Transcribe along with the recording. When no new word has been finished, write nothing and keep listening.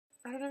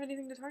I don't have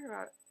anything to talk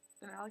about,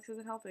 and Alex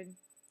isn't helping.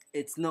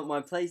 It's not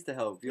my place to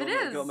help. It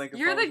is.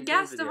 You're the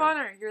guest of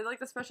honor. You're like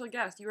the special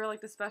guest. You were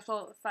like the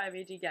special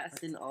 5AG guest. I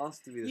didn't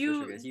ask to be the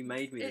special guest. You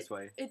made me this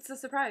way. It's a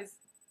surprise.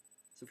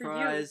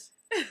 Surprise.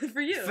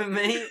 For you. For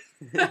me?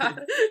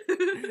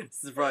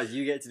 It's a surprise.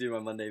 You get to do my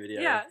Monday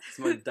video. Yeah. It's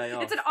my day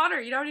off. It's an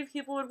honor. You know how many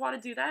people would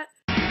want to do that?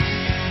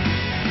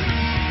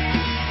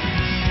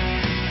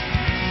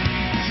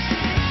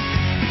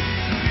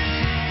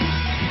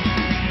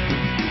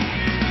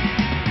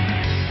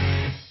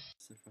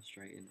 So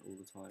frustrating all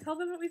the time. Tell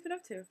them what we've been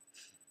up to.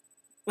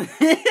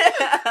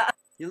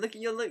 You just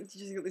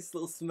got this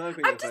little smirk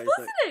on your face. I'm just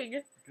listening!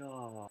 Like,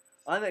 God.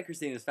 I met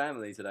Kristina's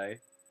family today.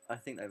 I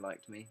think they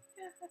liked me.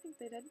 Yeah, I think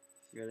they did.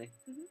 Really?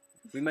 Mm-hmm.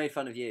 We made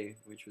fun of you,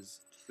 which was...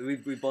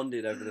 We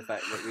bonded over the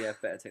fact that we have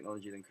better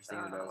technology than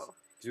Kristina does.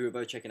 Because we were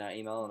both checking our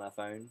email on our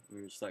phone.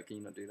 We were just like, can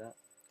you not do that?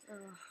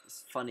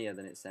 It's funnier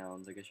than it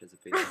sounds. I guess you have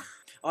to pick it.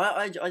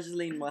 I just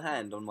leaned my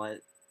hand on my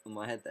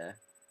head there.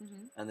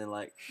 Mm-hmm. And then,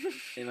 like,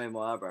 it made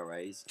my eyebrow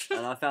raise.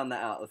 And I found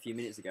that out a few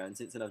minutes ago. And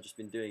since then, I've just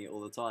been doing it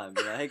all the time.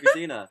 Being like, hey,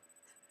 Kristina.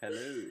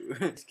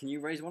 Hello. Can you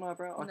raise one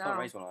eyebrow? I can't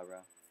raise one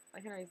eyebrow. I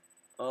can raise...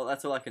 Well,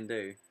 that's all I can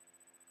do.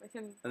 I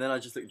can... And then I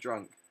just look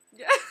drunk.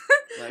 Yeah.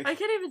 Like, I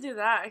can't even do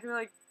that. I can be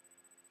like...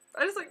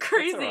 I just look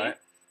crazy. That's alright.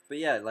 But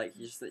yeah, like,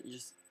 you just...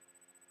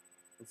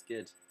 It's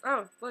good.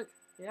 Oh, look.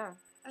 Yeah.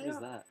 What is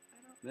that?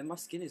 Then my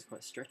skin is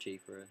quite stretchy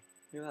for a...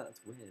 Look at that,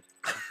 that's weird.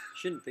 It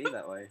shouldn't be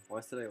that way. Why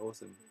is today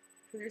awesome?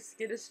 Because your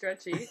skin is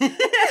stretchy.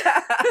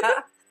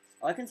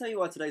 I can tell you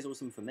why today's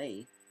awesome for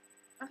me.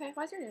 Okay,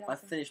 why's your day awesome? I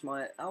finished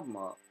my album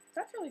art.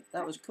 That's really...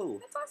 That was cool.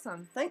 That's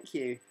awesome. Thank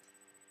you.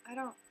 I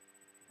don't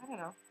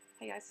know.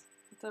 Hey guys,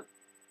 what's up?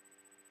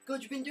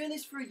 God, you've been doing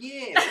this for a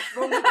year. What's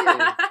wrong with you?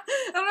 I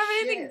don't have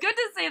anything good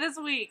to say this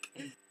week.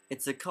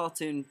 It's a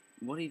cartoon.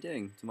 What are you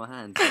doing to my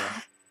hand?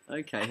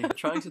 Okay, I'm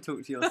trying to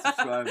talk to your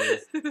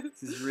subscribers.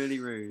 This is really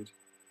rude.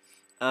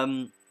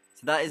 So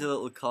that is a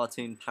little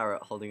cartoon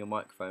parrot holding a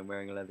microphone,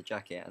 wearing a leather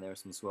jacket, and there are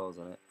some swirls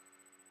on it.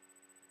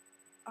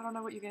 I don't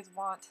know what you guys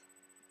want.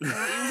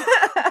 I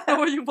don't know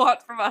what you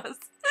want from us.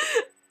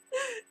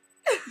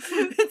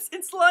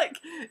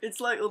 It's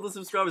like all the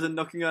subscribers are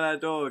knocking on our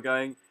door,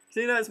 going,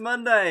 "Kristina, it's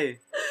Monday.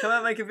 Come out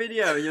and make a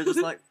video." And you're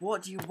just like,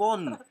 "What do you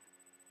want?"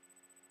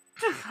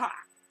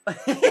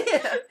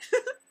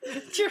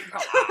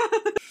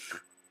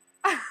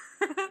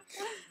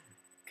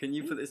 Can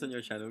you put this on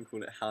your channel and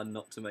call it "How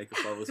Not to Make a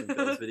 5 Awesome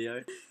Girls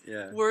Video"?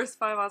 Yeah. Worst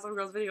 5 Awesome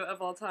Girls video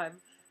of all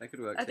time. That could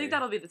work. I think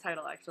that'll be the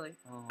title, actually.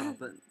 Oh,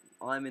 but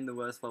I'm in the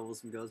worst 5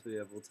 Awesome Girls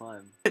video of all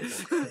time.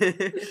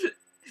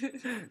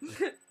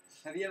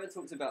 Have you ever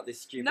talked about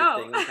this stupid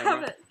thing on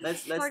camera?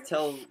 Let's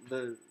tell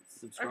the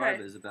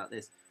subscribers about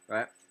this,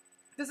 right?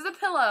 This is a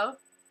pillow.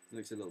 It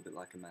looks a little bit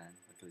like a man,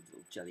 like a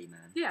little jelly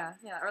man. Yeah,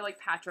 or like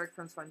Patrick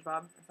from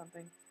SpongeBob or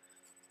something.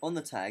 On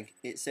the tag,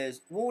 it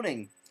says,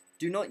 "Warning,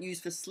 do not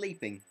use for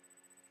sleeping."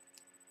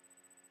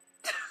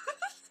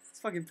 It's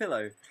a fucking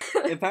pillow.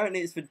 Apparently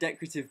it's for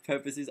decorative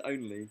purposes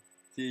only.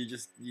 So you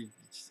just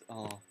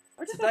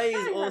Today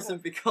is awesome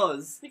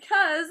because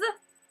because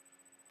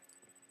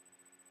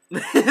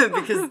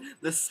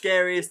the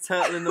scariest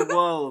turtle in the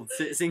world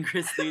sits in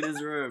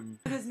Kristina's room.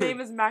 His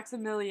name is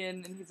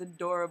Maximilian, and he's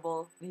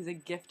adorable, and he's a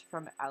gift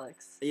from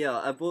Alex. Yeah,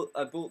 I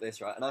bought this,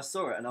 right, and I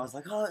saw it, and I was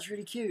like, oh, that's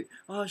really cute.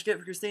 Oh, I should get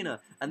it for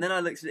Kristina. And then I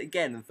looked at it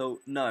again and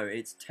thought, no,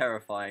 it's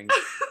terrifying.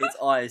 Its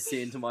eyes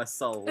see into my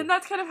soul. And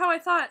that's kind of how I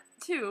thought,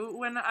 too,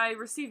 when I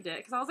received it,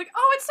 because I was like,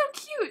 oh, it's so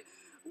cute.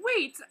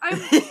 Wait, I'm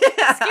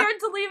scared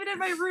to leave it in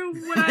my room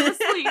when I'm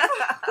asleep.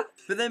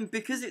 But then,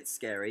 because it's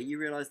scary, you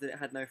realise that it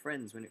had no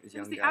friends when it was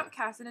younger. It's the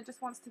outcast, and it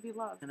just wants to be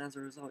loved. And as a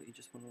result, you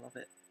just want to love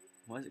it.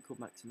 Why is it called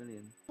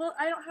Maximilian? Well,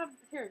 I don't have...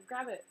 Here,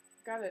 grab it.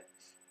 Grab it.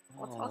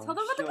 Oh, I'll tell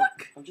them about the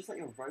book. I'm just like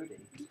your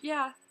roadie.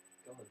 Yeah.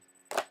 God.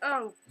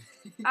 Oh.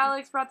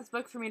 Alex brought this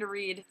book for me to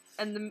read,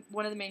 and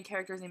one of the main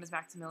characters' name is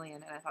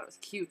Maximilian, and I thought it was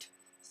cute,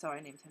 so I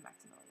named him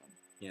Maximilian.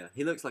 Yeah,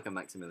 he looks like a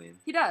Maximilian.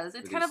 He does.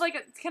 It's kind of like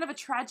it's kind of a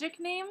tragic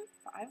name,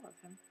 but I love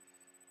him.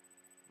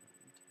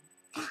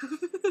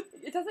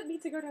 It doesn't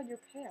need to go down your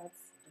pants.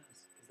 It does,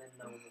 because then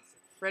no one will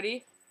see.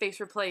 Ready? Face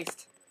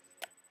replaced.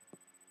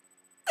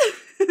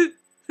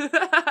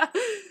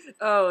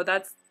 Oh,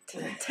 that's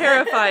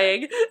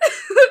terrifying.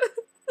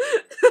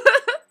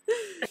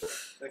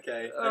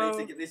 Okay, I need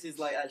to get. This is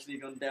like actually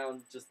gone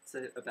down just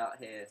to about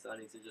here, so I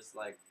need to just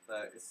like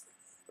focus.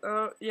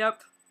 Oh,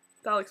 yep.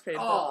 That looks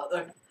painful. Oh,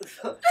 okay.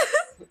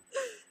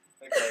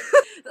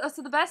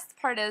 So the best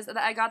part is that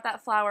I got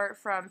that flower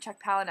from Chuck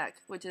Palahniuk,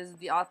 which is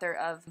the author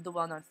of the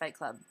well-known Fight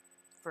Club,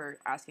 for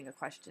asking a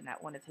question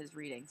at one of his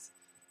readings.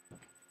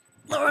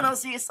 Lauren, I'll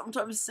see you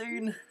sometime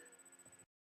soon.